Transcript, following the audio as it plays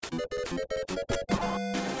Welcome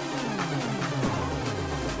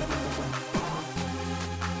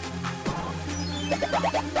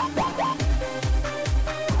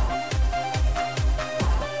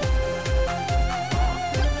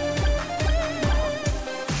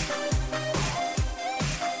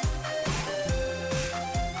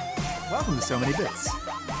to So Many Bits.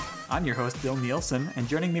 I'm your host, Bill Nielsen, and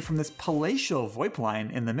joining me from this palatial VoIP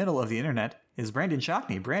line in the middle of the internet is Brandon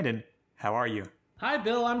Shockney. Brandon, how are you? Hi,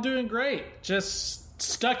 Bill. I'm doing great. Just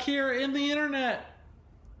stuck here in the internet.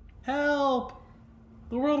 Help!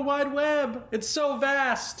 The World Wide Web. It's so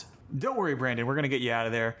vast. Don't worry, Brandon. We're going to get you out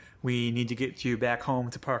of there. We need to get you back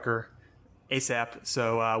home to Parker ASAP,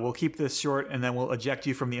 so we'll keep this short, and then we'll eject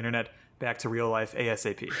you from the internet back to real life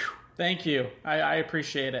ASAP. Thank you. I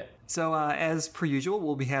appreciate it. So, as per usual,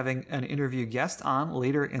 we'll be having an interview guest on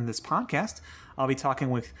later in this podcast. I'll be talking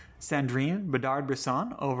with Sandrine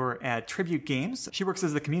Bedard-Brisson over at Tribute Games. She works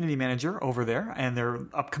as the community manager over there, and their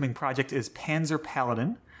upcoming project is Panzer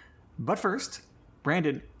Paladin. But first,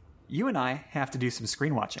 Brandon, you and I have to do some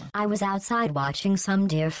screen watching. I was outside watching some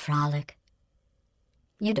deer frolic.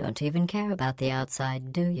 You don't even care about the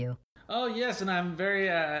outside, do you? Oh, yes, and I'm very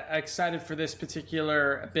excited for this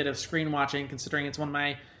particular bit of screen watching, considering it's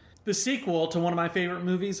the sequel to one of my favorite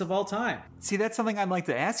movies of all time. See, that's something I'd like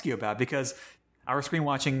to ask you about, because our screen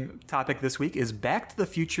watching topic this week is Back to the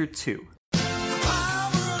Future 2.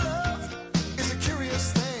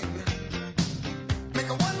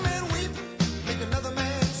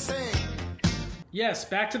 Yes,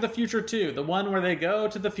 Back to the Future 2, the one where they go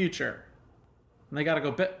to the future. And they gotta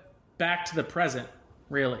go back to the present,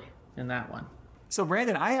 really, in that one. So,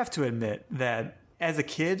 Brandon, I have to admit that as a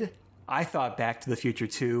kid, I thought Back to the Future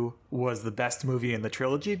 2 was the best movie in the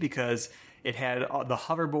trilogy because it had the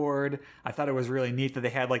hoverboard. I thought it was really neat that they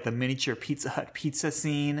had like the miniature Pizza Hut pizza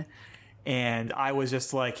scene. And I was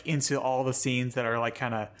just like into all the scenes that are like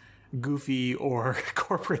kind of goofy or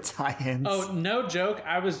corporate tie-ins. Oh, no joke.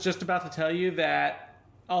 I was just about to tell you that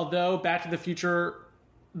although Back to the Future,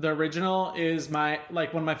 the original, is one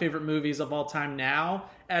of my favorite movies of all time now,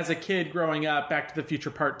 as a kid growing up, Back to the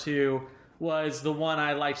Future Part 2 was the one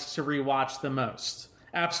I liked to rewatch the most.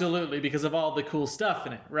 Absolutely, because of all the cool stuff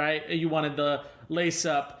in it, right? You wanted the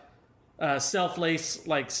lace-up, self-lace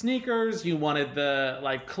like sneakers. You wanted the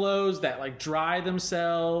like clothes that like dry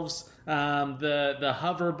themselves. The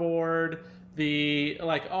hoverboard, the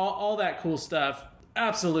like all that cool stuff.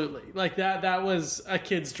 Absolutely, like that was a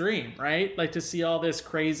kid's dream, right? Like to see all this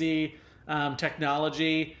crazy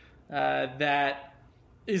technology that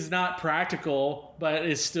is not practical, but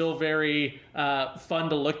is still very fun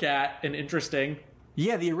to look at and interesting.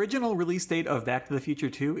 Yeah, the original release date of Back to the Future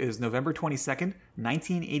 2 is November 22nd,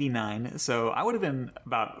 1989. So I would have been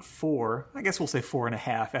about 4, I guess we'll say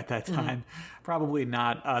 4.5 at that time. Mm-hmm. Probably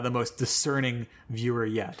not the most discerning viewer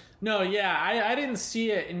yet. No, yeah, I didn't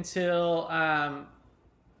see it until, around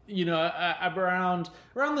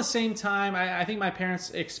the same time. I think my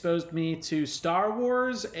parents exposed me to Star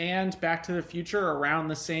Wars and Back to the Future around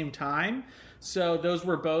the same time. So those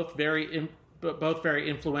were both very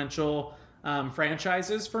influential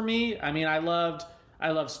franchises for me. I mean, I loved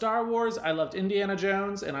Star Wars, I loved Indiana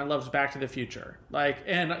Jones, and I loved Back to the Future.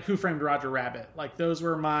 And Who Framed Roger Rabbit. Like, those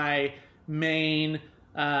were my main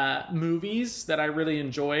movies that I really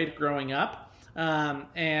enjoyed growing up. Back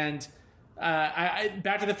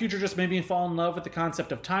to the Future just made me fall in love with the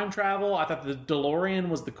concept of time travel. I thought the DeLorean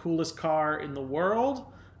was the coolest car in the world.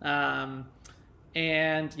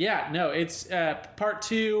 It's part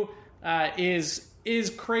 2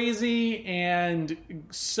 is crazy and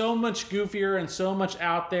so much goofier and so much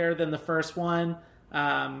out there than the first one.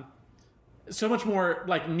 So much more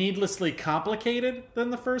like needlessly complicated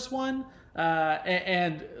than the first one.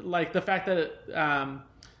 And like the fact that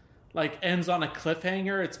it ends on a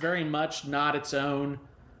cliffhanger, it's very much not its own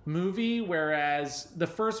movie. Whereas the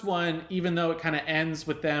first one, even though it kind of ends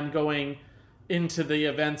with them going into the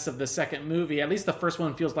events of the second movie, at least the first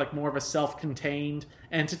one feels like more of a self-contained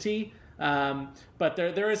entity. But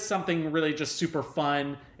there is something really just super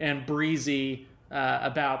fun and breezy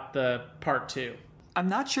about the part 2. I'm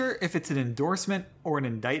not sure if it's an endorsement or an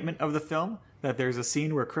indictment of the film that there's a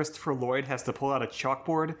scene where Christopher Lloyd has to pull out a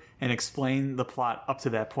chalkboard and explain the plot up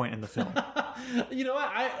to that point in the film. You know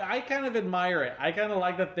what? I kind of admire it. I kind of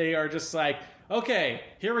like that they are just like, okay,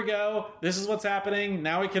 here we go. This is what's happening.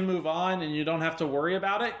 Now we can move on and you don't have to worry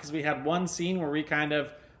about it, because we had one scene where we kind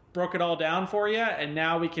of broke it all down for you, and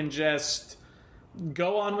now we can just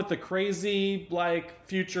go on with the crazy like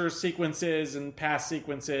future sequences and past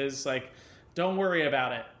sequences. Like, don't worry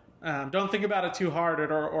about it. Don't think about it too hard,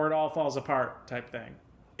 or it all falls apart type thing.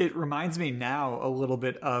 It reminds me now a little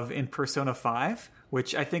bit of in Persona 5,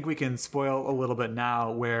 which I think we can spoil a little bit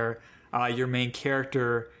now, where your main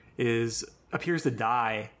character appears to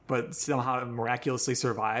die, but somehow miraculously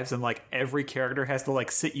survives, and like every character has to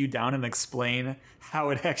like sit you down and explain how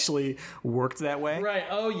it actually worked that way. Right.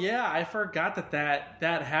 Oh yeah, I forgot that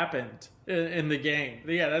happened in the game.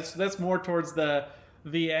 Yeah, that's more towards the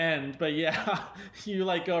end. But yeah, you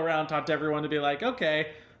like go around, talk to everyone to be like,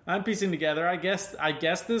 okay, I'm piecing together. I guess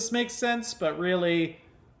this makes sense, but really,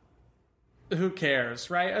 who cares,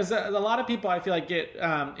 right? As a lot of people, I feel like get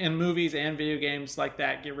in movies and video games like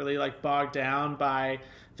that get really like bogged down by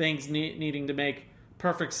things needing to make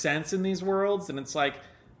perfect sense in these worlds, and it's like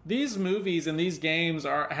these movies and these games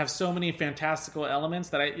have so many fantastical elements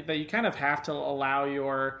that you kind of have to allow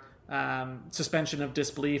your suspension of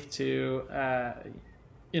disbelief to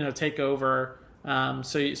take over. I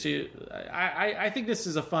think this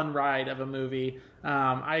is a fun ride of a movie.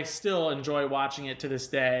 I still enjoy watching it to this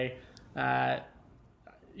day. I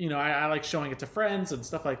like showing it to friends and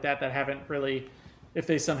stuff like that haven't really, if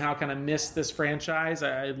they somehow kind of missed this franchise,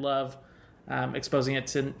 I love exposing it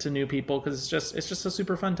to new people, because it's just a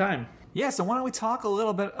super fun time. Yeah, so why don't we talk a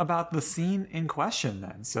little bit about the scene in question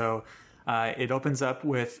then? So it opens up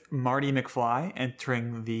with Marty McFly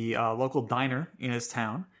entering the local diner in his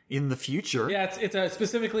town in the future. Yeah, it's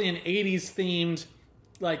specifically an 80s themed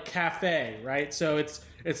like cafe, right? So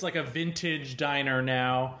it's like a vintage diner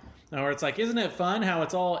now. Or it's like, isn't it fun how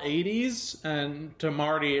it's all 80s? And to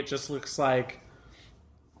Marty, it just looks like,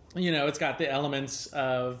 it's got the elements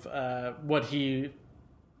of what he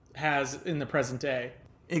has in the present day.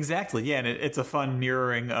 Exactly, yeah, and it's a fun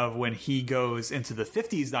mirroring of when he goes into the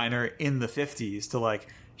 50s diner in the 50s to, like,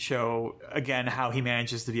 show, again, how he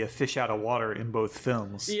manages to be a fish out of water in both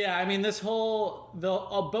films. Yeah, I mean,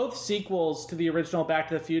 both sequels to the original Back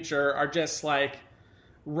to the Future are just, like,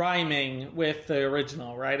 rhyming with the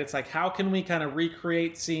original, right? It's like, how can we kind of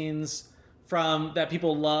recreate scenes from that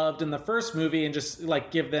people loved in the first movie and just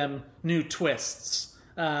like give them new twists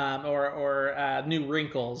or new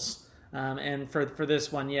wrinkles? And for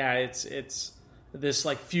this one, yeah, it's this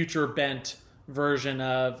like future bent version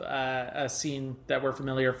of a scene that we're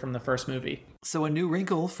familiar from the first movie. So a new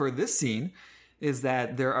wrinkle for this scene is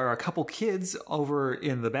that there are a couple kids over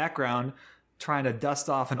in the background trying to dust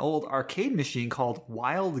off an old arcade machine called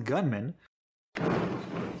Wild Gunman. This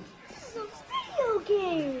is a video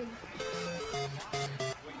game.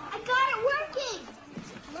 I got it working.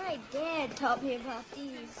 My dad taught me about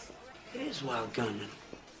these. It is Wild Gunman.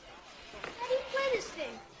 How do you play this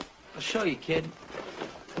thing? I'll show you, kid.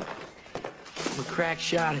 I'm a crack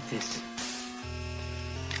shot at this.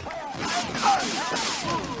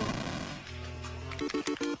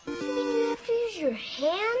 You mean you have to use your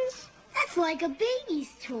hands? That's like a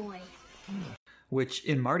baby's toy. Which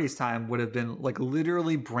in Marty's time would have been like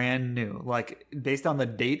literally brand new. Like based on the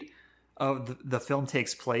date of the film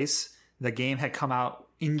takes place, the game had come out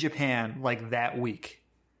in Japan like that week.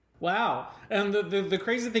 Wow. And the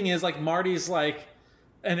crazy thing is, like, Marty's like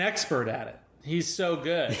an expert at it. He's so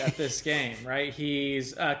good at this game, right?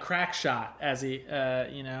 He's a crack shot, as he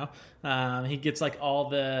he gets like all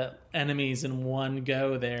the enemies in one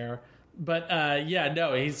go there. But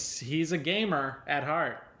he's a gamer at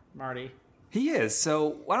heart, Marty. He is.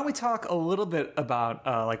 So why don't we talk a little bit about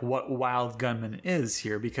like what Wild Gunman is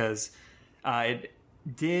here, because it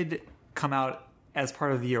did come out as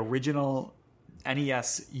part of the original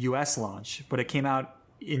NES US launch, but it came out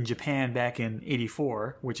in Japan back in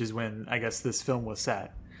 '84, which is when I guess this film was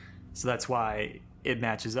set. So that's why it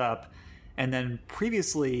matches up. And then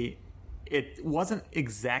previously, it wasn't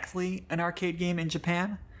exactly an arcade game in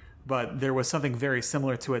Japan, but there was something very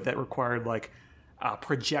similar to it that required like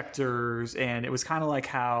projectors, and it was kind of like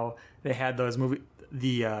how they had those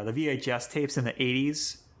the VHS tapes in the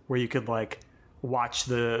 '80s, where you could like watch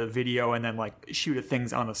the video and then like shoot at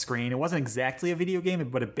things on the screen. It wasn't exactly a video game,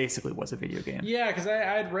 but it basically was a video game. Yeah, because I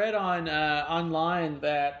had read on online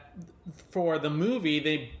that for the movie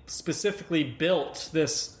they specifically built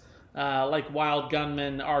this like Wild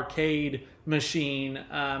Gunman arcade machine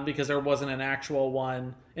because there wasn't an actual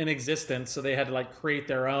one in existence, so they had to like create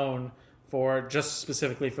their own for just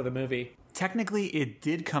specifically for the movie. Technically, it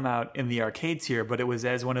did come out in the arcades here, but it was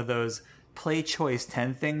as one of those Play Choice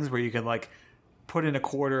 10 things where you could like put in a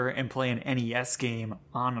quarter and play an NES game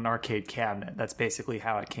on an arcade cabinet. That's basically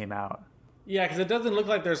how it came out. Yeah, because it doesn't look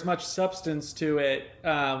like there's much substance to it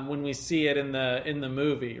when we see it in the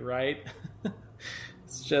movie, right?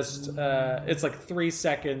 It's just it's like 3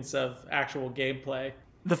 seconds of actual gameplay.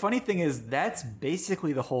 The funny thing is that's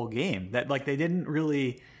basically the whole game. That like they didn't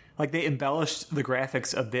really like, they embellished the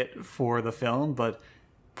graphics a bit for the film, but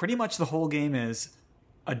pretty much the whole game is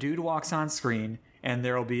a dude walks on screen and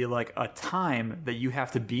there'll be like a time that you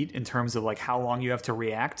have to beat in terms of like how long you have to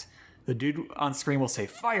react. The dude on screen will say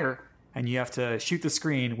fire, and you have to shoot the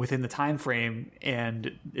screen within the time frame,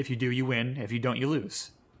 and if you do, you win. If you don't, you lose.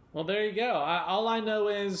 Well, there you go. All I know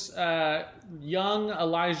is young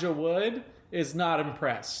Elijah Wood is not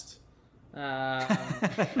impressed by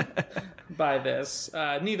this.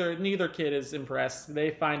 Neither kid is impressed. They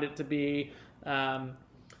find it to be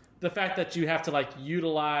the fact that you have to like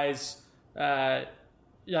utilize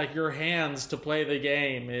like your hands to play the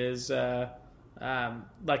game is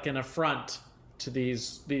like an affront to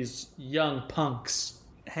these young punks.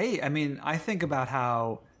 Hey, I mean, I think about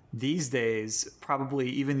how these days probably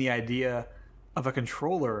even the idea of a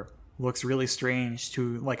controller looks really strange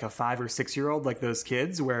to like a 5 or 6 year old, like those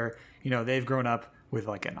kids where, you know, they've grown up with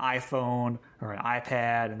like an iPhone or an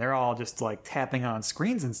iPad and they're all just like tapping on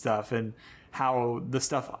screens and stuff, and how the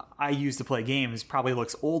stuff I use to play games probably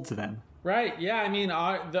looks old to them. Right. Yeah. I mean,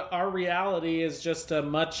 our reality is just a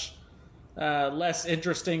much less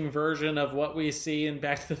interesting version of what we see in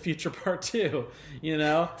Back to the Future Part 2. You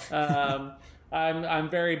know, I'm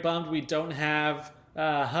very bummed we don't have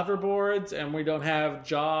hoverboards and we don't have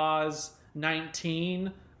Jaws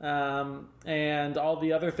 19 and all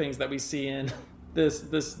the other things that we see in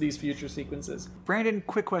these future sequences. Brandon,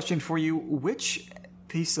 quick question for you: which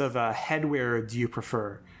piece of headwear do you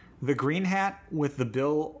prefer? The green hat with the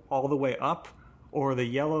bill all the way up, or the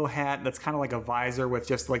yellow hat that's kind of like a visor with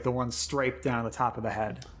just like the one stripe down the top of the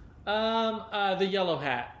head? The yellow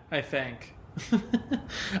hat, I think.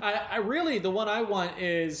 I really, the one I want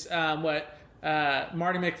is what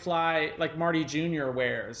Marty McFly, like Marty Jr.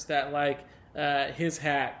 wears, that like his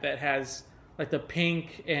hat that has like the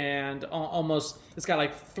pink and almost, it's got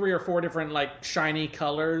like 3 or 4 different like shiny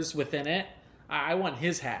colors within it. I want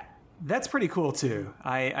his hat. That's pretty cool too.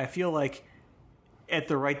 I feel like at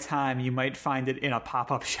the right time you might find it in a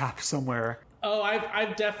pop-up shop somewhere. Oh,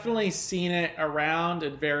 I've definitely seen it around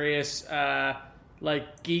in various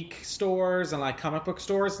like geek stores and like comic book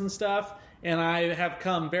stores and stuff, and I have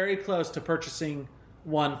come very close to purchasing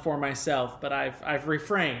one for myself, but I've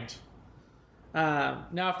refrained.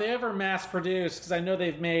 Now, if they ever mass produce, because I know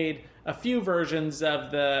they've made a few versions of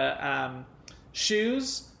the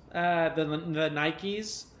shoes, the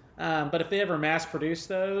Nikes, but if they ever mass produce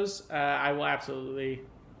those, I will absolutely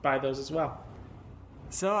buy those as well.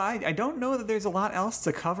 So I don't know that there's a lot else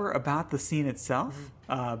to cover about the scene itself,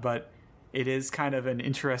 but it is kind of an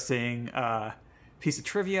interesting piece of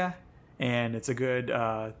trivia, and it's a good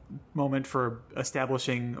moment for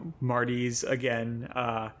establishing Marty's, again,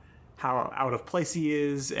 how out of place he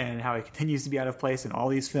is and how he continues to be out of place in all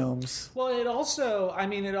these films. Well,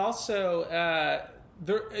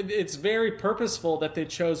 it's very purposeful that they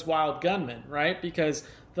chose Wild Gunman, right? Because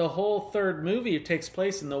the whole third movie takes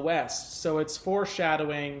place in the West, so it's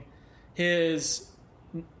foreshadowing his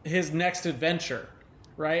next adventure,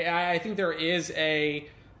 right? I think there is a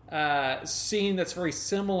scene that's very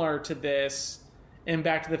similar to this in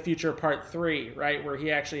Back to the Future Part 3, right? Where he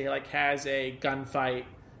actually like has a gunfight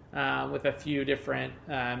with a few different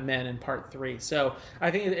men in Part 3. So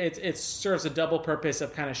I think it serves a double purpose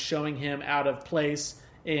of kind of showing him out of place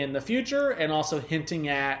in the future and also hinting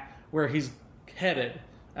at where he's headed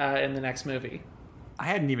in the next movie. I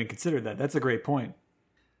hadn't even considered that. That's a great point.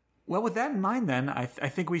 Well, with that in mind, then, I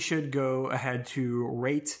think we should go ahead to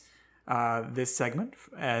rate this segment.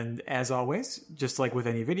 And as always, just like with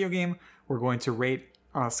any video game, we're going to rate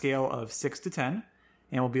on a scale of 6 to 10.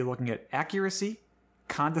 And we'll be looking at accuracy,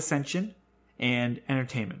 condescension, and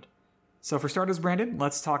entertainment. So for starters, Brandon,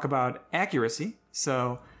 let's talk about accuracy.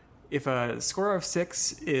 So if a score of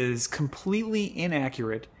 6 is completely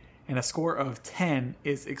inaccurate and a score of 10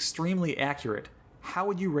 is extremely accurate, how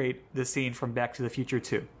would you rate the scene from Back to the Future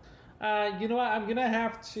 2? You know what? I'm going to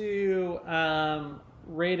have to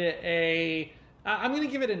rate it I'm going to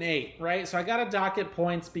give it an 8, right? So I got to dock it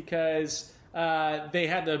points because they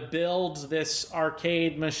had to build this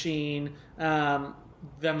arcade machine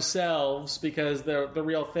themselves, because the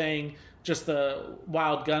real thing, just the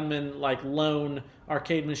Wild Gunman like lone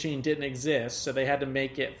arcade machine, didn't exist, so they had to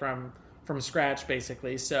make it from scratch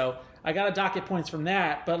basically. So I got to docket points from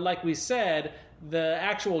that, but like we said, the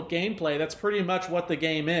actual gameplay, that's pretty much what the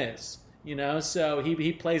game is, you know. So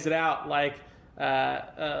he plays it out like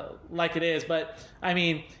it is, but I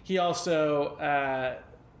mean, he also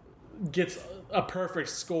gets a perfect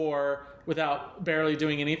score without barely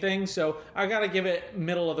doing anything. So I got to give it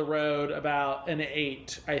middle of the road, about an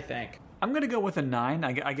 8, I think. I'm going to go with a 9.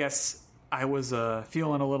 I guess I was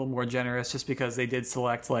feeling a little more generous just because they did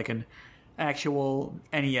select like an actual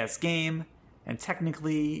NES game, and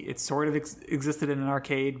technically it sort of existed in an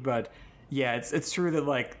arcade, but yeah, it's true that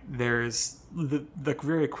like there's the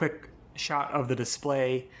very quick shot of the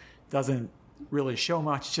display doesn't really show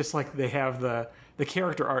much, just like they have the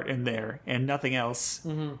character art in there and nothing else,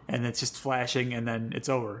 and it's just flashing and then it's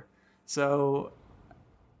over. So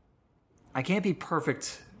I can't be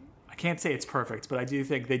perfect. I can't say it's perfect, but I do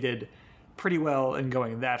think they did pretty well in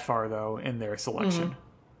going that far, though, in their selection.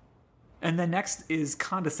 And then next is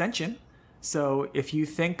condescension. So if you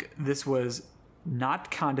think this was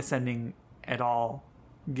not condescending at all,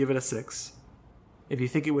 give it a 6. If you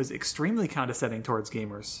think it was extremely condescending towards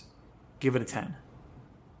gamers, give it a 10.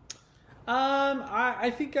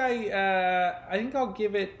 I think I'll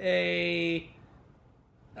give it a.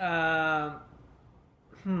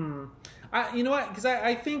 You know what? Because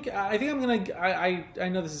I think I'm gonna. I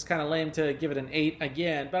know this is kind of lame to give it an 8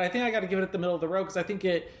 again, but I think I got to give it at the middle of the road because I think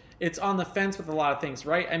it's on the fence with a lot of things,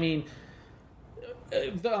 right? I mean,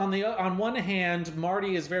 on one hand,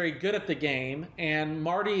 Marty is very good at the game, and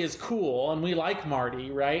Marty is cool, and we like Marty,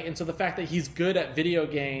 right? And so the fact that he's good at video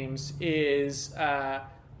games is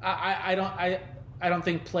I don't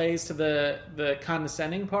think plays to the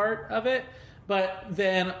condescending part of it. But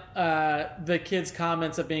then the kids'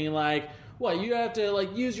 comments of being like, "What, you have to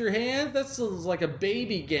like use your hands? That's like a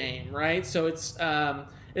baby game, right?" So it's kind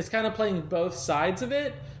of playing both sides of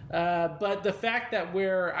it. But the fact that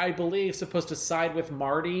we're, I believe, supposed to side with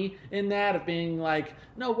Marty in that of being like,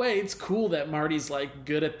 no way, it's cool that Marty's like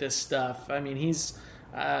good at this stuff. I mean, he's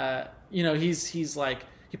like,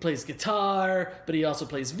 he plays guitar, but he also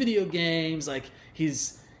plays video games. Like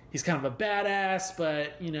he's kind of a badass,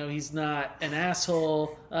 but he's not an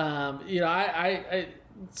asshole.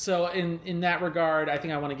 So in that regard, I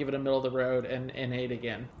think I want to give it a middle of the road and 8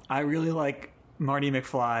 again. I really like Marty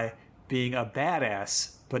McFly being a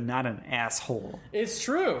badass, but not an asshole. It's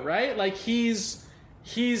true, right? Like he's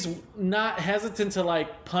not hesitant to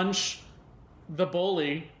like punch the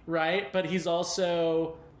bully, right? But he's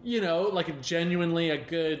also, like genuinely a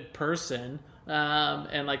good person,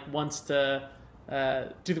 and like wants to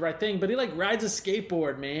do the right thing. But he like rides a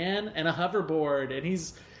skateboard, man, and a hoverboard, and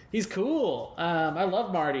he's cool. I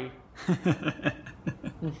love Marty.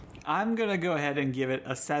 I'm going to go ahead and give it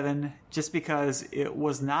a 7 just because it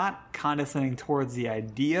was not condescending towards the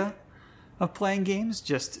idea of playing games,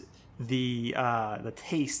 just the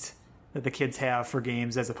taste that the kids have for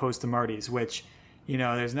games as opposed to Marty's, which,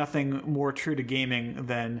 there's nothing more true to gaming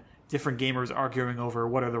than different gamers arguing over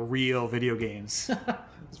what are the real video games.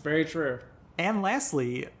 It's very true. And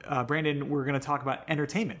lastly, Brandon, we're going to talk about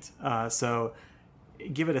entertainment. So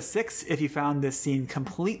give it a 6 if you found this scene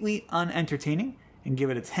completely unentertaining, and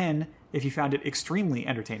give it a 10 if you found it extremely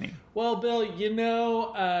entertaining. Well, Bill,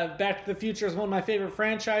 Back to the Future is one of my favorite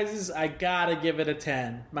franchises. I gotta give it a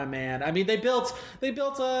 10, my man. I mean, they built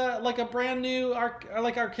a brand new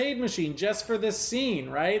arcade machine just for this scene,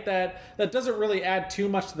 right? That doesn't really add too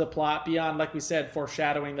much to the plot beyond, like we said,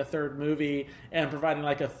 foreshadowing the third movie and providing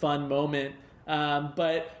like a fun moment.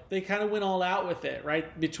 But they kind of went all out with it,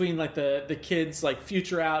 right? Between like the kids' like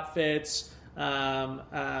future outfits,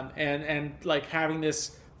 and like having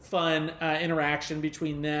this fun interaction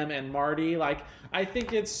between them and Marty. Like I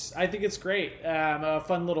think it's great. A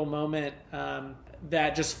fun little moment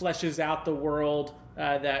that just fleshes out the world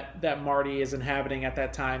that Marty is inhabiting at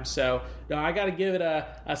that time. So I got to give it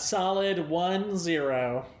a solid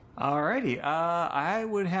 1-0. Alrighty, I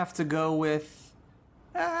would have to go with.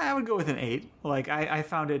 I would go with an 8. Like I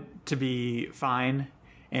found it to be fine.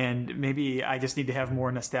 And maybe I just need to have more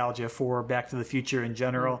nostalgia for Back to the Future in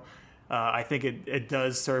general. I think it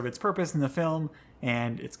does serve its purpose in the film,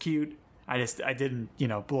 and it's cute. I didn't,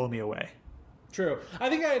 blow me away. True. I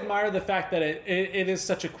think I admire the fact that it is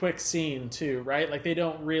such a quick scene, too, right? Like, they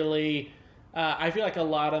don't really... I feel like a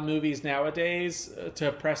lot of movies nowadays,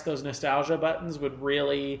 to press those nostalgia buttons, would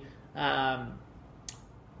really...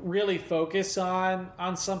 really focus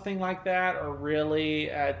on something like that, or really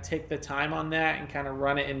take the time on that and kind of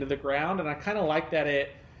run it into the ground. And I kind of like that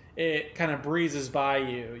it kind of breezes by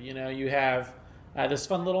you. You have this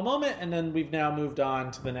fun little moment, and then we've now moved on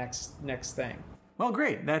to the next thing. Well,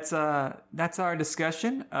 great. That's our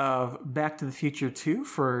discussion of Back to the Future 2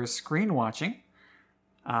 for screen watching.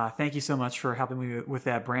 Thank you so much for helping me with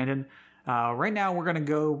that, Brandon. Right now, we're going to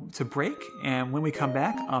go to break, and when we come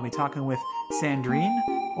back, I'll be talking with Sandrine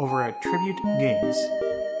over at Tribute Games.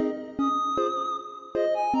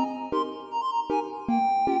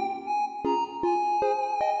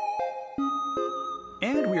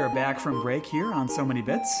 And we are back from break here on So Many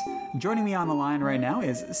Bits. Joining me on the line right now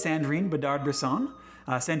is Sandrine Bedard-Brisson.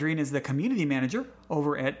 Sandrine is the community manager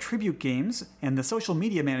over at Tribute Games and the social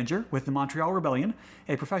media manager with the Montreal Rebellion,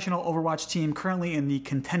 a professional Overwatch team currently in the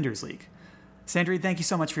Contenders League. Sandrine, thank you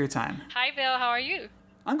so much for your time. Hi, Bill. How are you?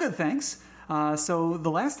 I'm good, thanks. So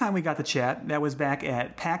the last time we got to chat, that was back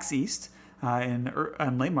at PAX East in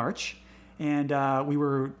late March, and we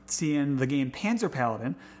were seeing the game Panzer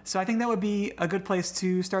Paladin. So I think that would be a good place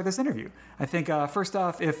to start this interview. I think first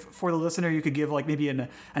off, if for the listener you could give like maybe an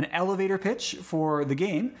elevator pitch for the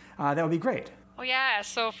game, that would be great. Oh yeah.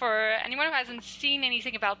 So for anyone who hasn't seen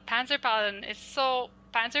anything about Panzer Paladin,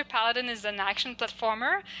 Panzer Paladin is an action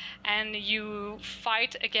platformer, and you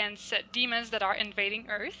fight against demons that are invading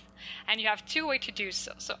Earth, and you have two ways to do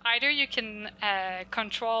so. So either you can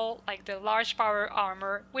control like the large power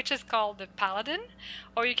armor, which is called the Paladin,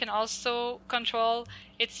 or you can also control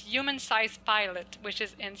its human-sized pilot, which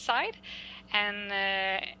is inside, and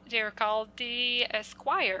they're called the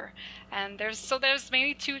Squire. And there's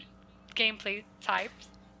mainly two gameplay types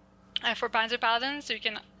for Panzer Paladin. So you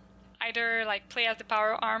can either like play as the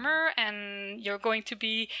power armor, and you're going to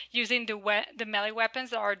be using the melee weapons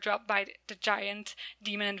that are dropped by the giant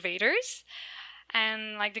demon invaders.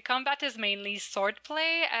 And like the combat is mainly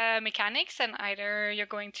swordplay mechanics, and either you're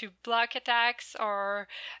going to block attacks or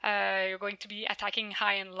you're going to be attacking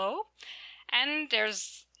high and low. And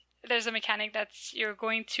there's a mechanic that's you're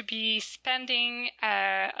going to be spending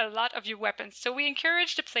a lot of your weapons. So we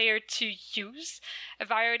encourage the player to use a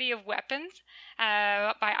variety of weapons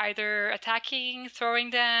by either attacking, throwing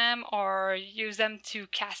them, or use them to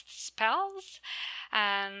cast spells.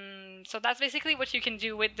 And so that's basically what you can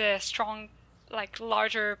do with the strong, like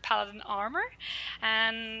larger paladin armor.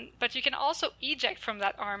 But you can also eject from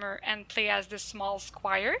that armor and play as the small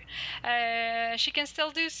squire. She can still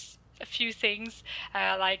do a few things,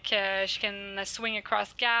 like she can swing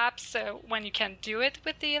across gaps when you can't do it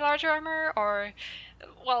with the larger armor, or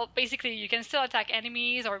basically you can still attack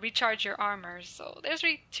enemies or recharge your armor. So there's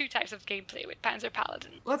really two types of gameplay with Panzer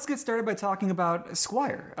Paladin. Let's get started by talking about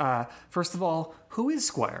Squire. First of all, who is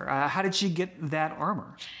Squire? How did she get that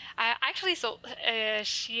armor?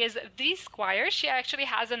 She is the Squire. She actually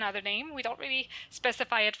has another name. We don't really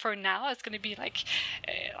specify it for now. It's going to be like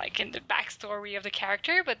in the backstory of the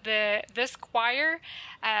character. But the Squire,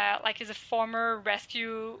 is a former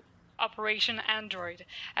rescue operation android.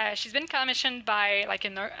 She's been commissioned by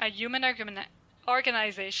a human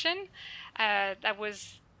organization that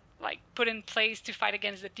was put in place to fight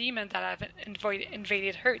against the demons that have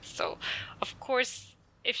invaded Earth. So, of course,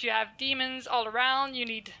 if you have demons all around, you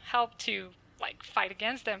need help to fight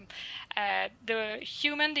against them. The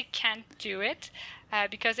human, they can't do it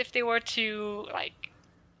because if they were to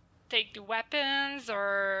take the weapons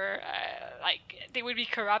or they would be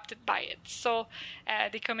corrupted by it. So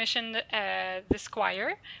they commissioned the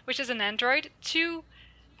Squire, which is an android, to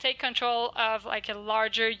take control of a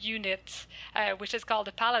larger unit, which is called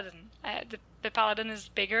the Paladin. The Paladin is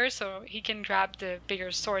bigger, so he can grab the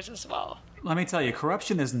bigger swords as well. Let me tell you,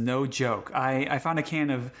 corruption is no joke. I found a can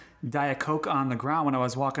of Diet Coke on the ground when I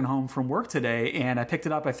was walking home from work today, and I picked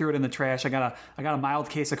it up, I threw it in the trash. I got a mild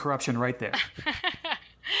case of corruption right there.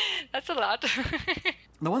 That's a lot.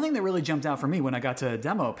 The one thing that really jumped out for me when I got to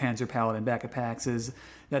demo Panzer Paladin back at PAX is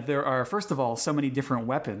that there are, first of all, so many different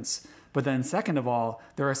weapons, but then second of all,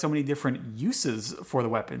 there are so many different uses for the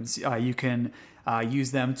weapons. You can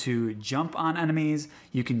use them to jump on enemies,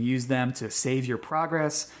 you can use them to save your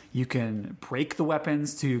progress, you can break the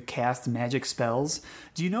weapons to cast magic spells.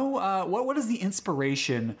 Do you know, what is the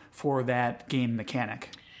inspiration for that game mechanic?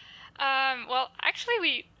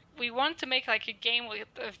 Actually, we wanted to make a game with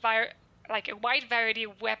a wide variety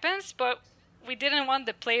of weapons, but we didn't want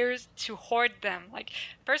the players to hoard them.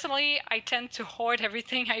 Personally, I tend to hoard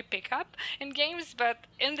everything I pick up in games, but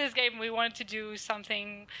in this game we wanted to do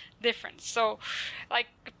something different. So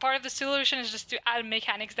part of the solution is just to add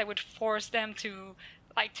mechanics that would force them to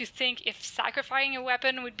think if sacrificing a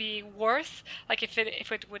weapon would be worth,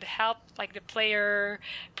 if it would help the player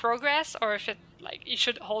progress, or if it you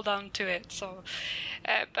should hold on to it. So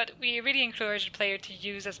but we really encourage the player to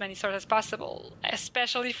use as many swords as possible,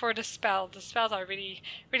 especially for the spells. The spells are really,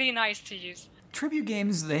 really nice to use. Tribute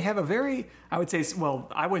Games, they have a very, I would say, well,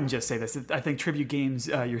 I wouldn't just say this. I think Tribute Games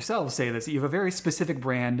yourselves say this. You have a very specific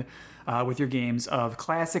brand with your games of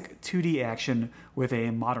classic 2D action with a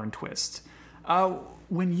modern twist.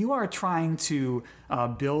 When you are trying to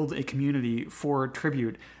build a community for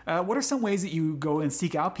Tribute, what are some ways that you go and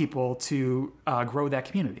seek out people to grow that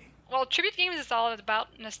community? Well, Tribute Games is all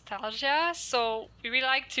about nostalgia, so we really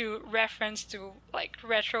like to reference to like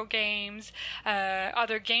retro games,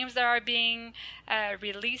 other games that are being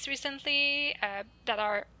released recently that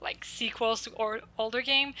are like sequels to older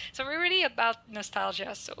game. So we're really about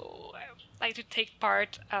nostalgia. So I like to take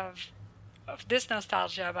part of this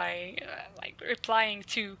nostalgia by like replying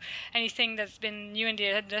to anything that's been new in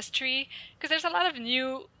the industry, because there's a lot of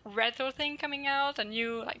new retro thing coming out and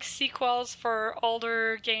new like sequels for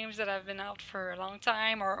older games that have been out for a long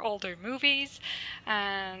time or older movies,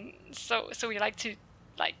 and so we like to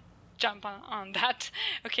like jump on that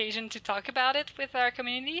occasion to talk about it with our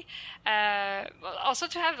community, also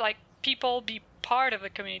to have like people be part of the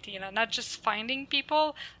community, not just finding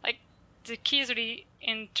people. Like the key is really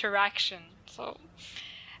interaction. So,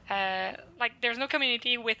 like, there's no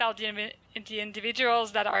community without the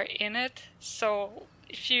individuals that are in it. So,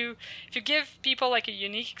 if you give people like a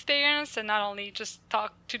unique experience and not only just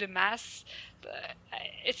talk to the mass,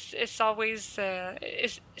 it's always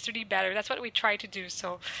it's really better. That's what we try to do.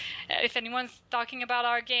 So, if anyone's talking about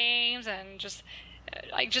our games and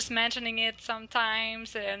just mentioning it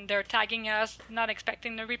sometimes, and they're tagging us, not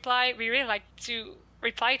expecting the reply, we really like to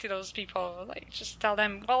reply to those people. Like, just tell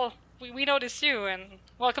them, well, we noticed you, and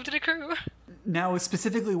welcome to the crew. Now,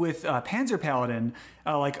 specifically with Panzer Paladin,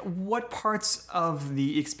 like what parts of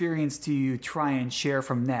the experience do you try and share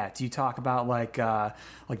from that? Do you talk about like the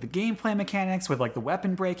gameplay mechanics with like the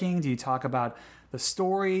weapon breaking? Do you talk about the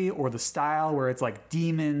story or the style where it's like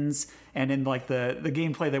demons, and in like the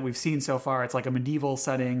gameplay that we've seen so far, it's like a medieval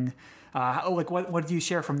setting? What do you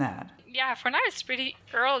share from that? Yeah, for now it's pretty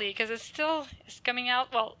early because it's coming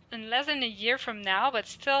out, well, in less than a year from now, but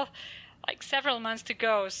still like several months to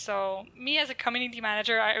go. So me as a community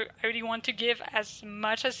manager, I really want to give as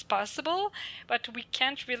much as possible, but we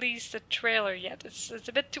can't release the trailer yet. It's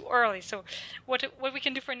a bit too early. So what we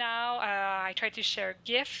can do for now, I try to share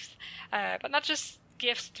GIFs, but not just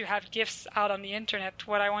GIFs to have GIFs out on the internet.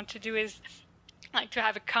 What I want to do is like to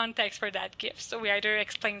have a context for that GIF. So we either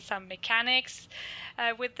explain some mechanics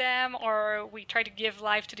with them, or we try to give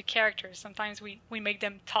life to the characters. Sometimes we make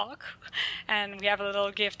them talk, and we have a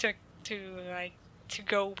little GIF to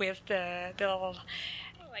go with the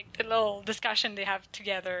little discussion they have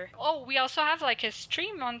together. Oh, we also have like a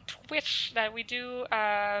stream on Twitch that we do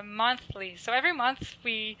monthly. So every month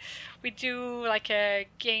we do like a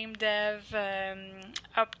game dev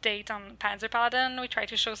update on Panzer Paladin. We try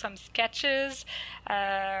to show some sketches.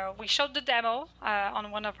 We showed the demo on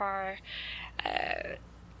one of our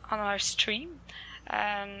on our stream.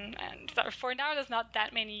 And for now, there's not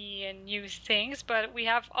that many new things, but we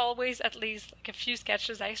have always at least like a few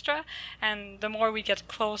sketches extra, and the more we get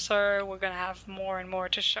closer, we're going to have more and more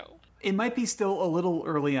to show. It might be still a little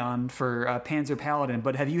early on for Panzer Paladin,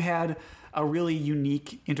 but have you had a really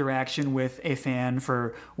unique interaction with a fan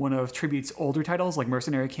for one of Tribute's older titles, like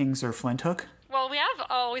Mercenary Kings or Flint Hook? Well, we have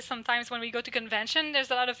always sometimes when we go to convention, there's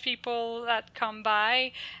a lot of people that come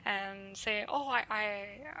by and say, oh,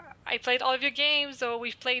 I played all of your games, or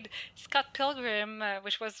we've played Scott Pilgrim,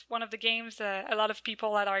 which was one of the games a lot of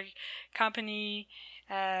people at our company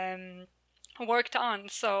worked on.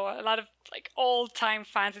 So a lot of like old-time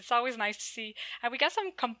fans. It's always nice to see. And we got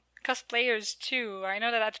some cosplayers too. I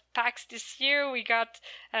know that at PAX this year we got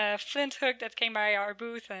Flint Hook that came by our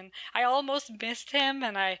booth, and I almost missed him,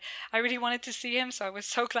 and I really wanted to see him, so I was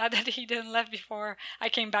so glad that he didn't leave before I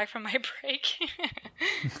came back from my break.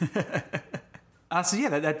 So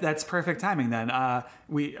yeah, that's perfect timing then.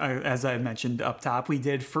 We, as I mentioned up top, we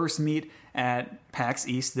did first meet at PAX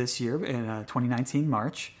East this year in 2019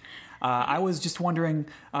 March. I was just wondering,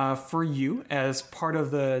 for you as part of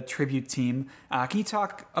the Tribute team, can you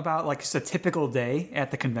talk about like just a typical day at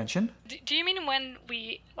the convention? Do you mean when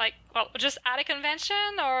we just at a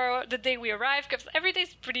convention, or the day we arrive? Because every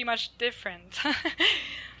day's pretty much different.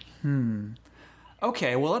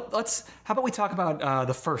 Okay, well let's. How about we talk about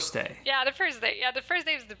the first day? Yeah, the first day. Yeah, the first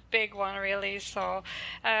day is the big one, really. So.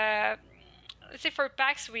 Let's say for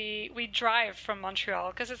PAX, we drive from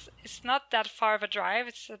Montreal, because it's not that far of a drive.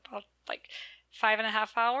 It's about like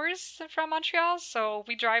 5.5 hours from Montreal. So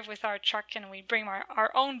we drive with our truck and we bring our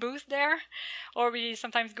own booth there, or we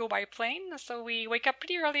sometimes go by plane. So we wake up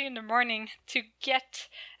pretty early in the morning to get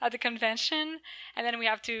at the convention, and then we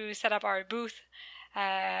have to set up our booth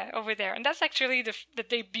over there. And that's actually the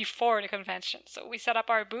day before the convention. So we set up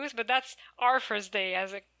our booth, but that's our first day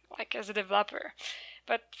as a developer.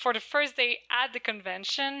 But for the first day at the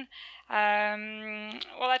convention, at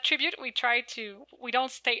Tribute, we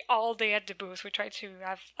don't stay all day at the booth. We try to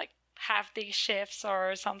have like half-day shifts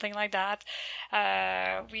or something like that.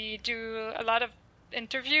 We do a lot of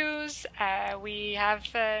interviews. We have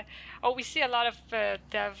we see a lot of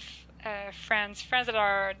dev friends that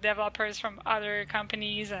are developers from other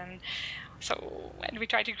companies, and so when we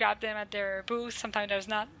try to grab them at their booth, sometimes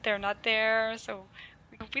they're not there, so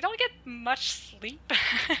we don't get much sleep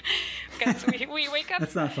because we wake up.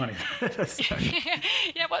 That's not funny.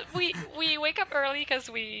 Yeah, but we wake up early because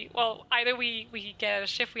either we get a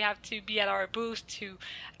shift, we have to be at our booth to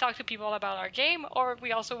talk to people about our game, or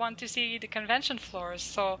we also want to see the convention floors.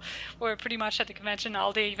 So we're pretty much at the convention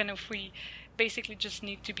all day, even if we basically just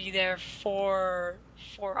need to be there for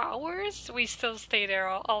 4 hours. We still stay there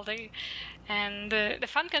all day. And the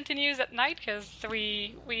fun continues at night because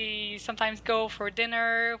we sometimes go for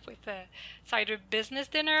dinner with it's either business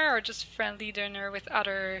dinner or just friendly dinner with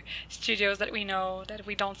other studios that we know that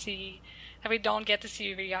we don't get to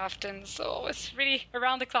see very often. So it's really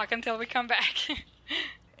around the clock until we come back.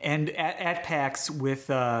 And at PAX with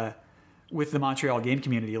the Montreal game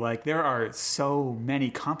community, like there are so many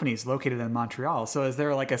companies located in Montreal. So is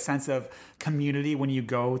there like a sense of community when you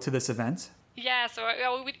go to this event? Yeah, so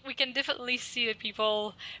we can definitely see the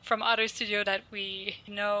people from other studio that we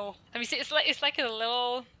know. Let me see, it's like a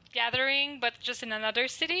little gathering, but just in another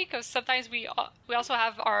city, because sometimes we also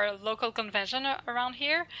have our local convention around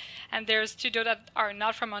here, and there's studios that are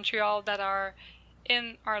not from Montreal that are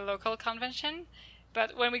in our local convention.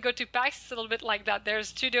 But when we go to PAX, it's a little bit like that. There's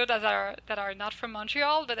studios that are not from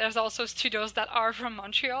Montreal, but there's also studios that are from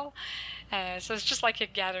Montreal. So it's just like a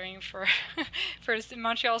gathering for the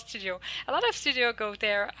Montreal studio. A lot of studios go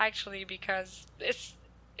there actually because it's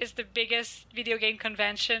the biggest video game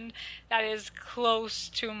convention that is close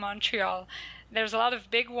to Montreal. There's a lot of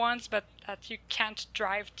big ones, but that you can't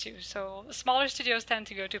drive to. So smaller studios tend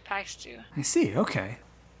to go to PAX too. I see. Okay.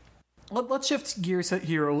 Let's shift gears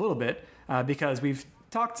here a little bit. Because we've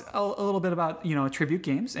talked a little bit about, Tribute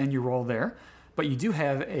Games and your role there, but you do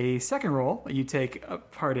have a second role that you take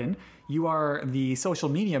part in. You are the social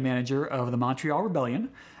media manager of the Montreal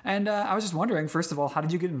Rebellion, and I was just wondering, first of all, how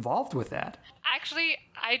did you get involved with that? Actually,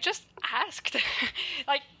 I just asked.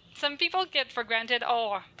 Like, some people get for granted,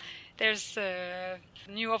 there's a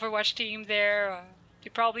new Overwatch team there.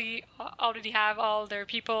 They probably already have all their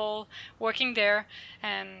people working there,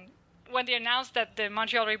 and when they announced that the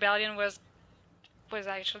Montreal Rebellion was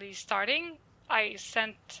actually starting, I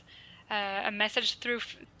sent a message through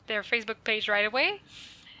their Facebook page right away,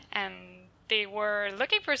 and they were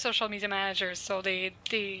looking for social media managers. So they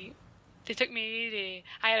took me.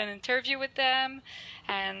 I had an interview with them,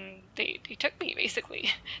 and they took me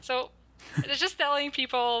basically. So it's just telling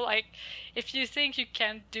people, like, if you think you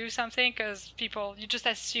can do something because you just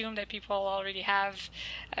assume that people already have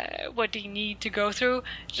what they need to go through,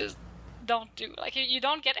 just don't do. Like, you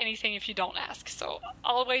don't get anything if you don't ask. So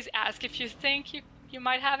always ask. If you think you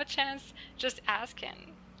might have a chance, just ask,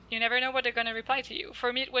 and you never know what they're going to reply to you.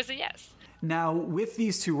 For me, it was a yes. Now, with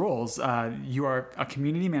these two roles, you are a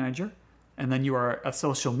community manager and then you are a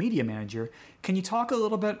social media manager. Can you talk a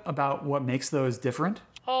little bit about what makes those different?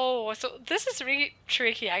 Oh, so this is really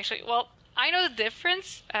tricky, actually. Well, I know the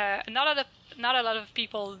difference. Not a lot of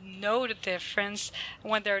people know the difference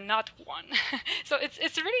when they're not one. So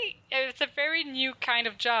it's a very new kind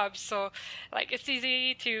of job. So like it's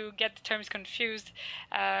easy to get the terms confused.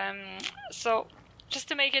 So just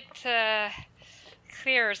to make it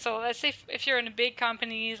clear, so let's say if you're in big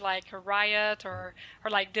companies like Riot or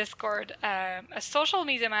like Discord, a social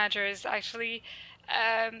media manager is actually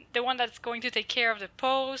the one that's going to take care of the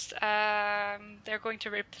post. They're going to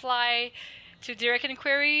reply to direct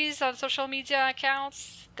inquiries on social media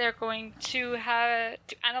accounts. They're going to have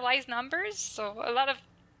to analyze numbers. So a lot of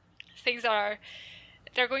things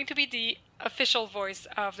they're going to be the official voice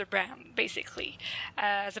of the brand, basically.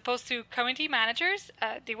 As opposed to community managers,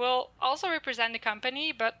 they will also represent the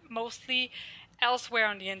company, but mostly elsewhere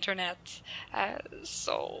on the internet. Let's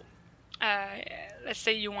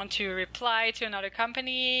say you want to reply to another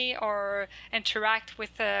company or interact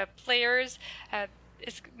with players.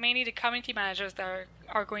 It's mainly the community managers that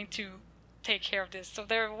are going to take care of this. So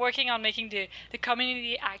they're working on making the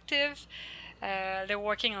community active. They're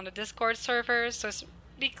working on the Discord servers, so it's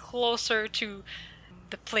really closer to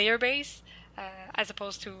the player base as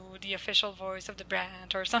opposed to the official voice of the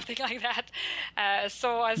brand or something like that.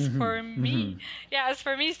 So as for me, let's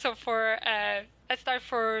start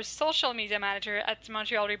for social media manager at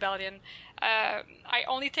Montreal Rebellion. I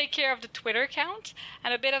only take care of the Twitter account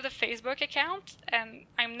and a bit of the Facebook account, and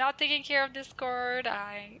I'm not taking care of Discord.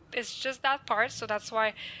 It's just that part, so that's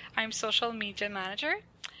why I'm social media manager.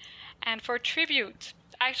 And for Tribute,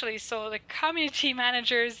 actually, so the community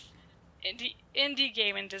managers in the indie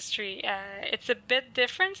game industry, it's a bit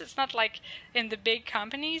different. It's not like in the big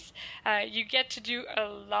companies. You get to do a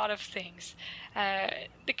lot of things.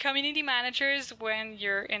 The community managers, when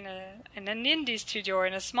you're in an indie studio or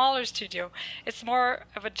in a smaller studio, it's more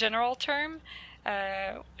of a general term,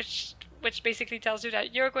 which basically tells you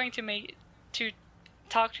that you're going to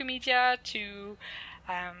talk to media, to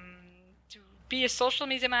be a social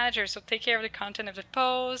media manager, so take care of the content of the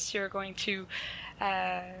posts. You're going to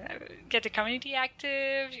get the community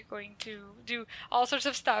active. You're going to do all sorts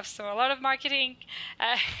of stuff. So a lot of marketing.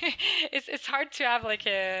 It's hard to have like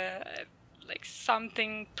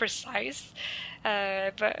something precise,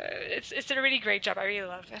 but it's a really great job. I really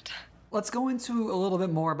love it. Let's go into a little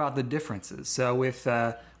bit more about the differences. So with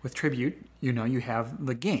Tribute, you have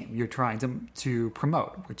the game you're trying to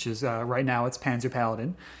promote, which is right now it's Panzer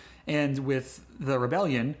Paladin. And with the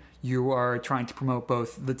Rebellion, you are trying to promote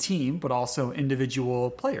both the team, but also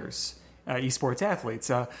individual players, esports athletes.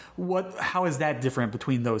 How is that different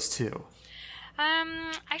between those two?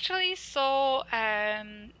 Actually,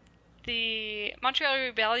 the Montreal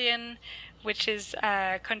Rebellion, which is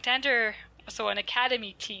a contender, so an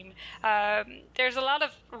academy team, there's a lot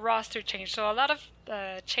of roster change, so a lot of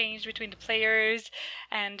change between the players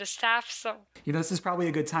and the staff. So this is probably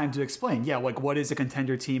a good time to explain. Yeah, like what is a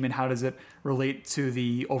contender team and how does it relate to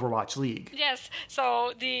the Overwatch League? Yes,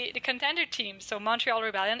 so the contender team, so Montreal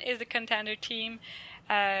Rebellion is the contender team.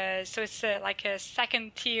 So it's like a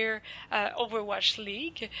second tier Overwatch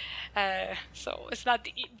League. So it's not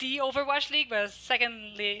the Overwatch League, but a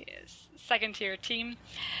second tier team.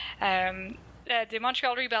 The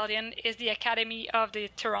Montreal Rebellion is the academy of the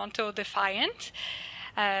Toronto Defiant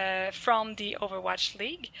from the Overwatch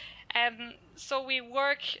League. And so we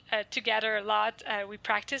work together a lot. We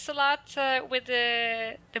practice a lot with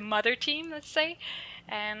the mother team, let's say.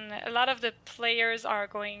 And a lot of the players are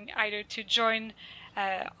going either to join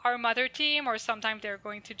our mother team, or sometimes they're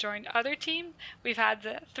going to join other team. We've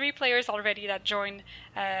had 3 players already that joined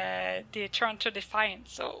the Toronto Defiant.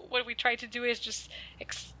 So what we try to do is just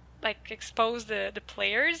expose the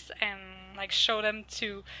players and show them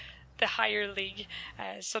to the higher league,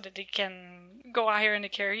 so that they can go higher in the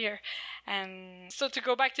career. And so to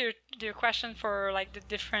go back to your question for the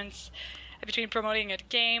difference between promoting a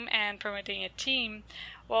game and promoting a team,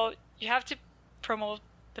 well, you have to promote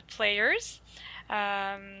the players.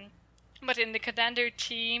 But in the contender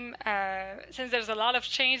team, since there's a lot of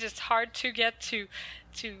change, it's hard to get to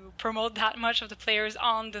promote that much of the players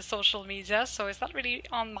on the social media. So it's not really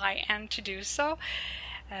on my end to do so.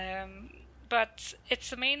 But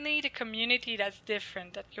it's mainly the community that's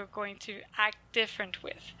different, that you're going to act different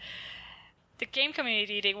with. The game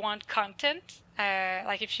community, they want content.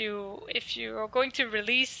 If you're going to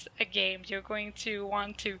release a game, you're going to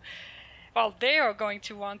want to, they are going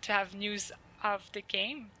to want to have news of the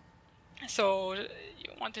game. So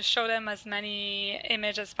you want to show them as many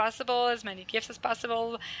images as possible, as many GIFs as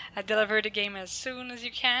possible, deliver the game as soon as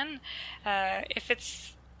you can. If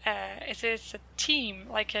it's a team,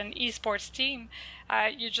 like an esports team,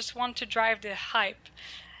 you just want to drive the hype.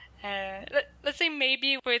 Let's say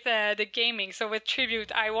maybe with the gaming, so with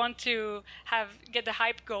Tribute, I want to get the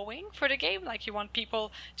hype going for the game. You want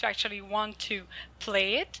people to actually want to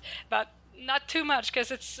play it, but not too much, because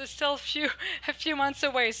it's still a few months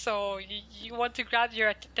away. So you want to grab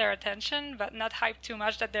their attention, but not hype too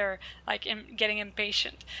much that they're getting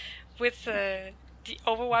impatient. With the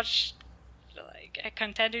Overwatch a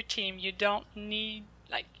contender team, you don't need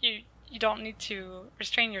you don't need to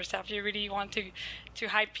restrain yourself. You really want to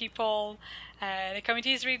hype people. The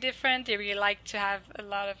community is really different. They really like to have a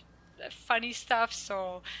lot of funny stuff.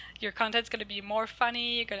 So your content's going to be more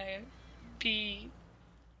funny. You're going to be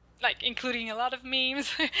including a lot of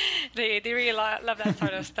memes. they really love that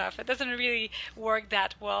sort of stuff. It doesn't really work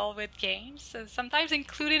that well with games. So sometimes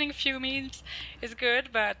including a few memes is good,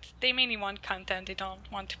 but they mainly want content. They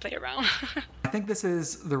don't want to play around. I think this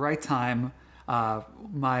is the right time.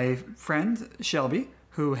 My friend Shelby,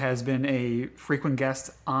 who has been a frequent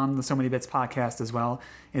guest on the So Many Bits podcast as well,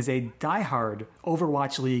 is a diehard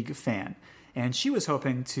Overwatch League fan. And she was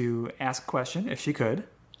hoping to ask a question, if she could.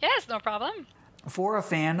 Yes, no problem. For a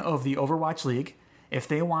fan of the Overwatch League, if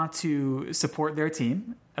they want to support their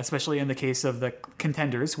team, especially in the case of the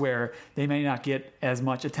contenders where they may not get as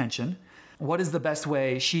much attention, what is the best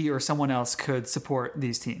way she or someone else could support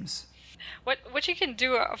these teams? What you can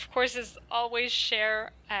do, of course, is always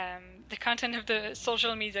share the content of the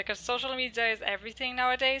social media, because social media is everything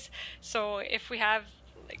nowadays. So if we have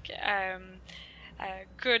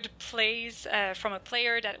good plays from a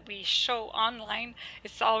player that we show online,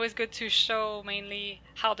 it's always good to show mainly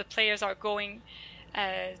how the players are going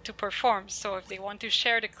to perform. So if they want to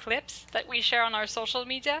share the clips that we share on our social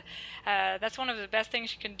media, that's one of the best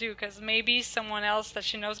things she can do, because maybe someone else that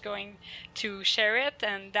she knows going to share it,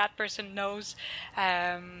 and that person knows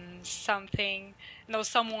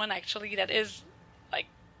someone actually that is like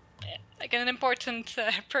an important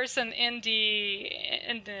person in the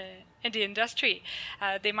industry.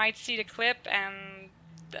 They might see the clip, and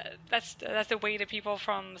that's the way the people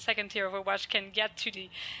from second tier Overwatch can get to the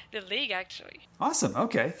league, actually. Awesome.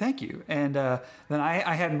 Okay, thank you. And then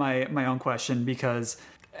I had my own question, because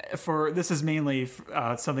this is mainly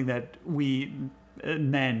something that we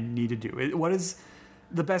men need to do. What is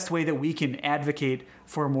the best way that we can advocate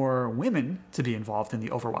for more women to be involved in the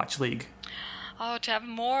Overwatch League? Oh, to have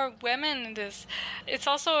more women in this. It's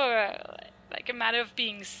also like a matter of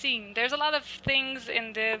being seen. There's a lot of things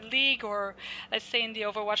in the league, or let's say in the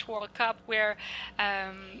Overwatch World Cup, where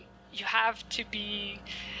you have to be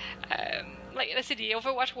like, let's say the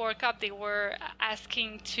Overwatch World Cup, they were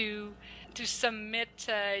asking to submit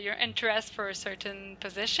your interest for a certain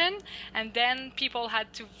position, and then people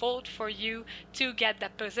had to vote for you to get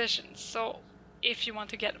that position. So if you want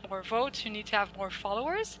to get more votes, you need to have more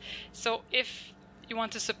followers. So if you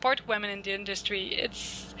want to support women in the industry,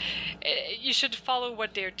 you should follow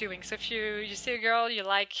what they're doing. So if you see a girl, you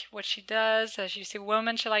like what she does, as you see a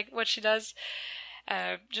woman, she like what she does,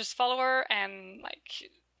 just follow her and like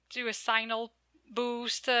do a signal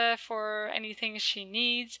boost for anything she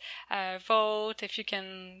needs. Vote if you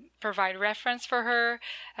can, provide reference for her.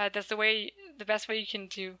 That's the best way you can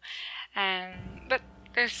do. But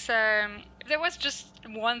there's if there was just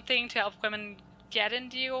one thing to help women get in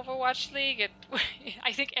the Overwatch League,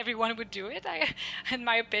 I think everyone would do it. In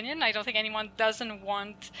my opinion, I don't think anyone doesn't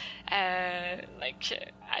want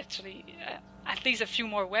actually at least a few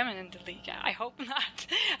more women in the league. I hope not.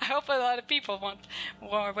 I hope a lot of people want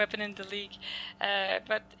more women in the league.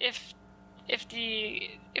 But if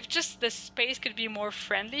just the space could be more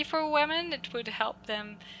friendly for women, it would help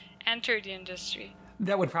them enter the industry.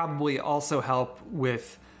 That would probably also help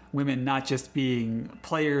with women not just being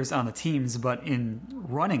players on the teams, but in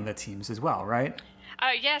running the teams as well, right?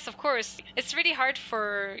 Yes, of course. It's really hard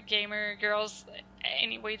for gamer girls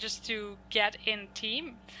anyway just to get in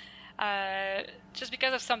team, just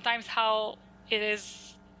because of sometimes how it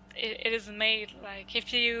is made. Like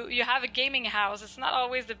if you have a gaming house, it's not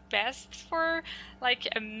always the best for like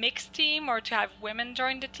a mixed team or to have women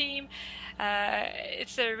join the team.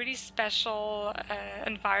 It's a really special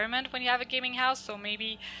environment when you have a gaming house, so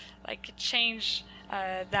maybe like change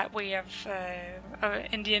that way of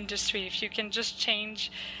in the industry. If you can just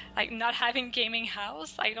change like not having gaming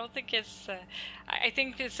house, I don't think it's I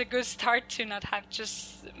think it's a good start to not have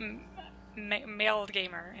just male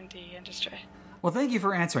gamer in the industry. Well, thank you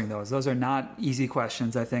for answering those. Those are not easy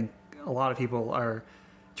questions. I think a lot of people are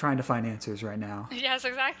trying to find answers right now. Yes,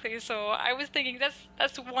 exactly. So I was thinking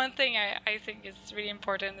that's one thing I think is really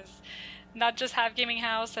important, is not just have gaming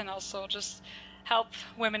house, and also just help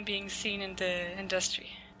women being seen in the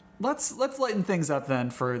industry. Let's lighten things up then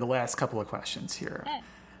for the last couple of questions here.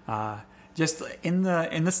 Just in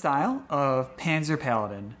the style of Panzer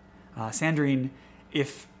Paladin, Sandrine,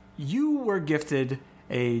 if you were gifted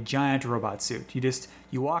a giant robot suit,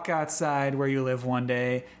 you walk outside where you live one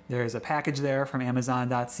day, there's a package there from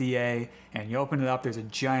Amazon.ca, and you open it up, there's a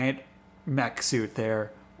giant mech suit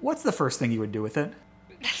there. What's the first thing you would do with it?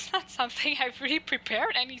 That's not something I've really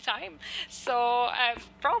prepared anytime. So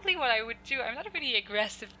probably what I would do, I'm not a really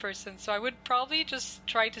aggressive person, so I would probably just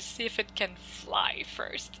try to see if it can fly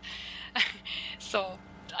first. So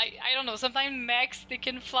I don't know, sometimes mechs, they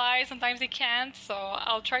can fly, sometimes they can't, so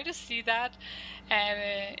I'll try to see that.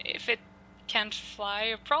 And if it can't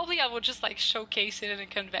fly, probably I will just like showcase it in a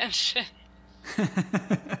convention.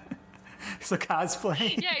 So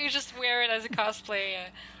cosplay? Yeah, you just wear it as a cosplay.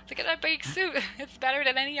 Look at that big suit. It's better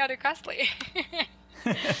than any other cosplay.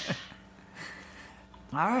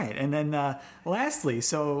 All right. And then lastly,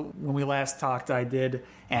 so when we last talked, I did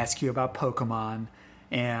ask you about Pokemon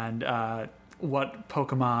and what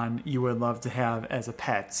Pokemon you would love to have as a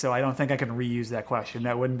pet. So I don't think I can reuse that question.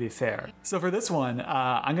 That wouldn't be fair. So for this one,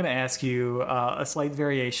 I'm going to ask you a slight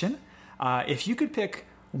variation. If you could pick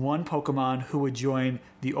one Pokemon who would join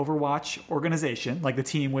the Overwatch organization, like the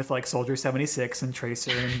team with like Soldier 76 and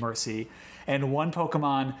Tracer and Mercy, and one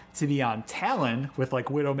Pokemon to be on Talon with like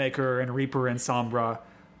Widowmaker and Reaper and Sombra,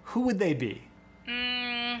 who would they be?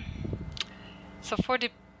 So for the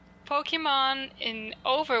Pokemon in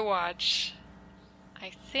Overwatch,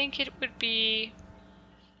 I think it would be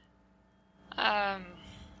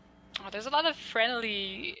there's a lot of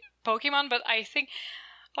friendly Pokemon, but I think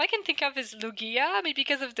All I can think of is Lugia, maybe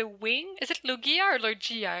because of the wing. Is it Lugia or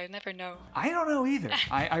Logia? I never know. I don't know either.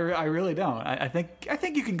 I really don't. I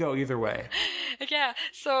think you can go either way. Yeah,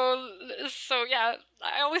 so yeah,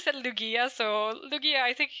 I always said Lugia. So Lugia,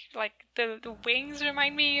 I think like the wings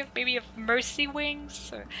remind me of maybe of Mercy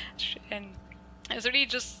wings, and it's really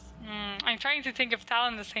just I'm trying to think of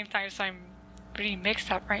Talon at the same time, so I'm pretty mixed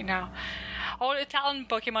up right now. Oh, the Talon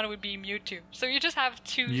Pokemon would be Mewtwo. So you just have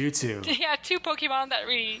two Mewtwo. Yeah, two Pokemon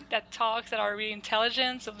that talks, that are really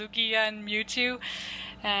intelligent, so Lugia and Mewtwo.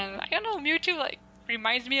 And I don't know, Mewtwo like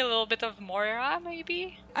reminds me a little bit of Moira,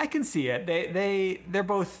 maybe. I can see it. They're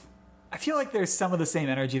both. I feel like there's some of the same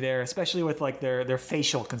energy there, especially with like their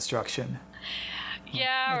facial construction.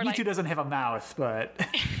 Yeah, or Mewtwo doesn't have a mouth, but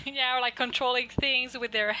yeah, or like controlling things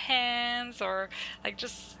with their hands, or like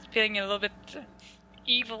just feeling a little bit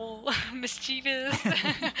evil, mischievous.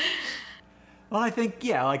 Well, I think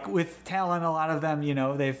like with Talon, a lot of them,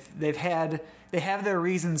 they have their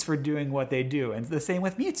reasons for doing what they do, and the same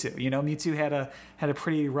with Mewtwo. Mewtwo had a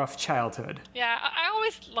pretty rough childhood. Yeah, I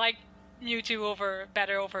always liked Mewtwo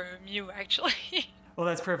better over Mew, actually. Well,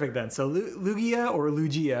 that's perfect then. So Lugia or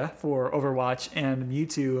Lugia for Overwatch, and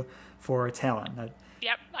Mewtwo for Talon.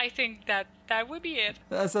 Yep, I think that would be it.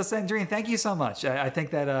 So Sandrine, thank you so much. I think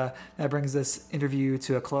that brings this interview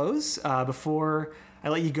to a close. Before I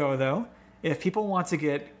let you go, though, if people want to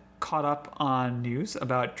get caught up on news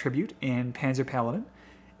about Tribute and Panzer Paladin,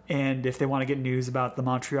 and if they want to get news about the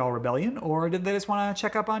Montreal Rebellion, or did they just want to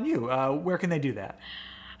check up on you, where can they do that?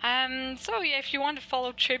 So yeah, if you want to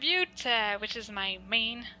follow Tribute, which is my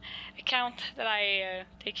main account that I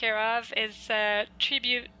take care of, is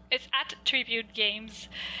Tribute. It's at Tribute Games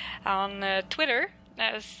on Twitter.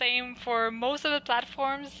 Same for most of the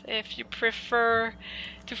platforms. If you prefer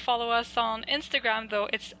to follow us on Instagram, though,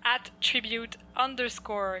 it's at Tribute_Games.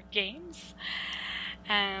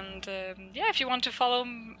 And yeah, if you want to follow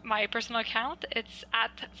my personal account, it's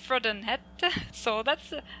at Frodonet. So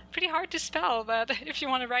that's pretty hard to spell, but if you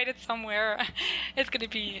want to write it somewhere, it's going to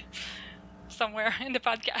be somewhere in the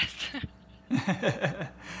podcast.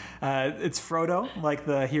 It's Frodo, like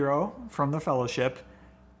the hero from the Fellowship.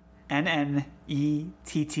 Nnette,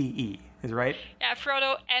 is right? Yeah,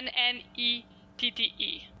 Frodo, Nnette.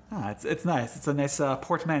 Ah, it's nice. It's a nice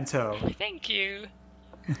portmanteau. Thank you.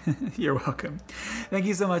 You're welcome. Thank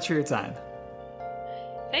you so much for your time.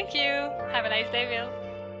 Thank you. Have a nice day, Bill.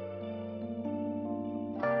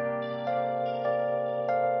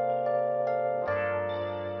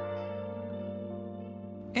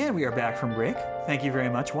 And we are back from break. Thank you very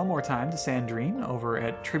much one more time to Sandrine over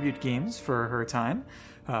at Tribute Games for her time,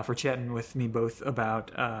 for chatting with me both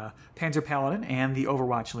about Panzer Paladin and the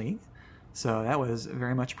Overwatch League. So that was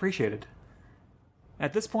very much appreciated.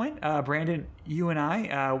 At this point, Brandon, you and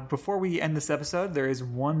I, before we end this episode, there is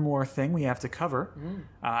one more thing we have to cover.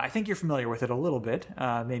 I think you're familiar with it a little bit.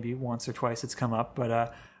 Maybe once or twice it's come up,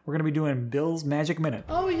 but we're going to be doing Bill's Magic Minute.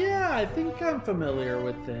 Oh, yeah, I think I'm familiar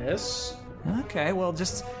with this. Okay, well,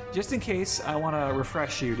 just in case, I want to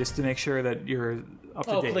refresh you just to make sure that you're up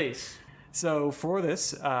to date. Oh, please. So for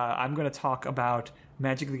this, I'm going to talk about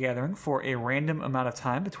Magic the Gathering for a random amount of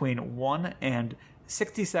time between 1 and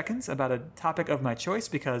 60 seconds about a topic of my choice,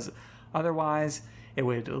 because otherwise it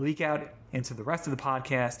would leak out into the rest of the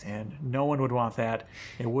podcast and no one would want that.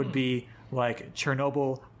 It would be like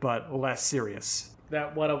Chernobyl, but less serious.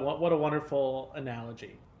 What a wonderful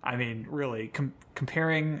analogy. I mean, really,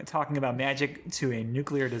 talking about Magic to a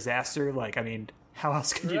nuclear disaster, how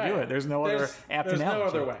else could you do it? There's no other apt analogy. There's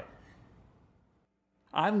no other way.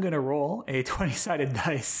 I'm going to roll a 20-sided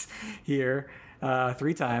dice here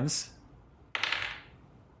 3 times.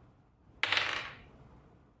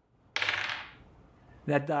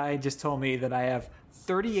 That die just told me that I have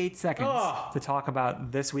 38 seconds to talk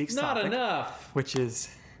about this week's topic. Not enough. Which is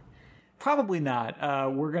probably not.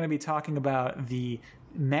 We're going to be talking about the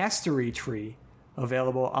Mastery Tree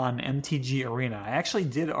available on MTG Arena. I actually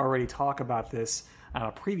did already talk about this on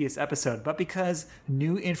a previous episode, but because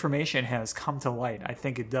new information has come to light, I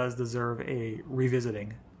think it does deserve a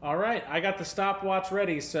revisiting. All right, I got the stopwatch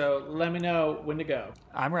ready, so let me know when to go.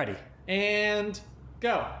 I'm ready. And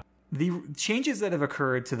go. The changes that have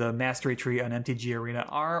occurred to the Mastery Tree on MTG Arena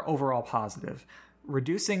are overall positive,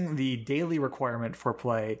 reducing the daily requirement for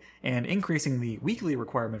play and increasing the weekly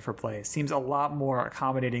requirement for play seems a lot more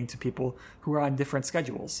accommodating to people who are on different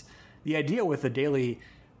schedules. The idea with the daily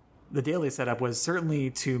setup was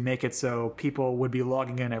certainly to make it so people would be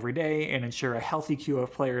logging in every day and ensure a healthy queue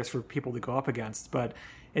of players for people to go up against, but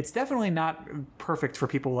it's definitely not perfect for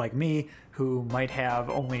people like me who might have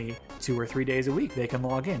only 2 or 3 days a week they can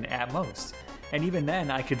log in at most. And even then,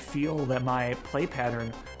 I could feel that my play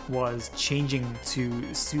pattern was changing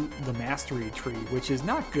to suit the mastery tree, which is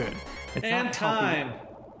not good. It's And not healthy. time.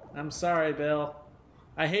 I'm sorry, Bill.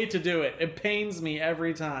 I hate to do it. It pains me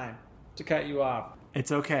every time to cut you off.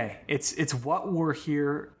 It's okay. It's what we're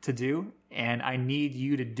here to do, and I need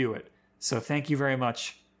you to do it. So thank you very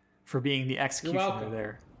much for being the executioner welcome.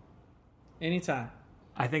 there. Anytime.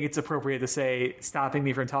 I think it's appropriate to say stopping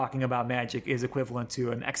me from talking about magic is equivalent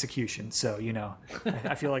to an execution. So,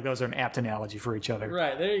 I feel like those are an apt analogy for each other.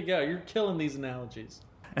 Right, there you go. You're killing these analogies.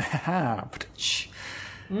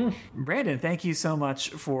 Brandon, thank you so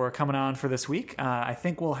much for coming on for this week. I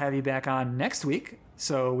think we'll have you back on next week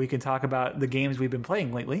so we can talk about the games we've been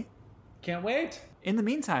playing lately. Can't wait. In the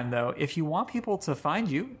meantime, though, if you want people to find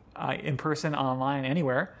you in person, online,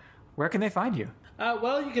 anywhere, where can they find you?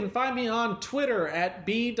 Well, you can find me on Twitter at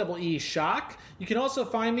BEEShock. You can also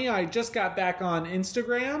find me, I just got back on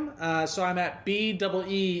Instagram, so I'm at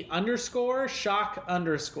BEE_shock_.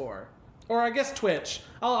 Or I guess Twitch.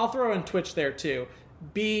 I'll throw in Twitch there too.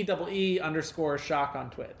 BEE_shock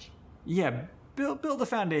on Twitch. Yeah, build a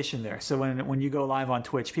foundation there. So when you go live on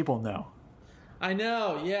Twitch, people know. I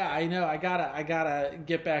know. Yeah, I know. I gotta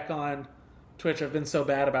get back on Twitch. I've been so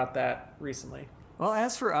bad about that recently. Well,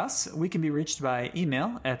 as for us, we can be reached by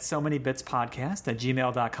email at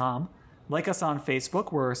somanybitspodcast@gmail.com. Like us on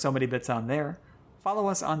Facebook, we're So Many Bits on there. Follow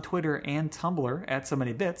us on Twitter and Tumblr at So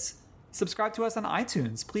Many Bits. Subscribe to us on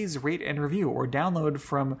iTunes. Please rate and review or download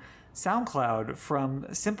from SoundCloud, from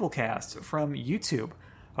Simplecast, from YouTube.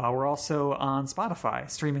 We're also on Spotify,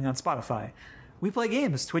 streaming on Spotify. We play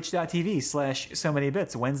games,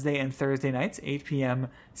 twitch.tv/SoManyBits, Wednesday and Thursday nights, 8 p.m.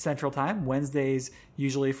 Central Time. Wednesdays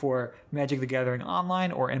usually for Magic the Gathering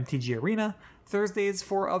Online or MTG Arena. Thursdays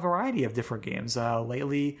for a variety of different games.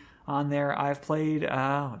 Lately on there I've played,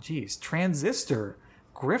 Transistor,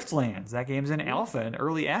 Griftlands. That game's in alpha and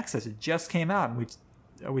early access. It just came out and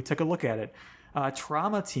we took a look at it.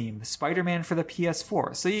 Trauma Team, Spider-Man for the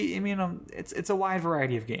PS4. So, it's a wide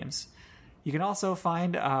variety of games. You can also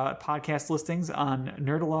find podcast listings on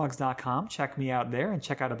nerdalogs.com. Check me out there and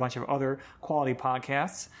check out a bunch of other quality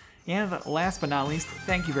podcasts. And last but not least,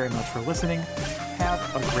 thank you very much for listening.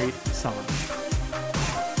 Have a great summer.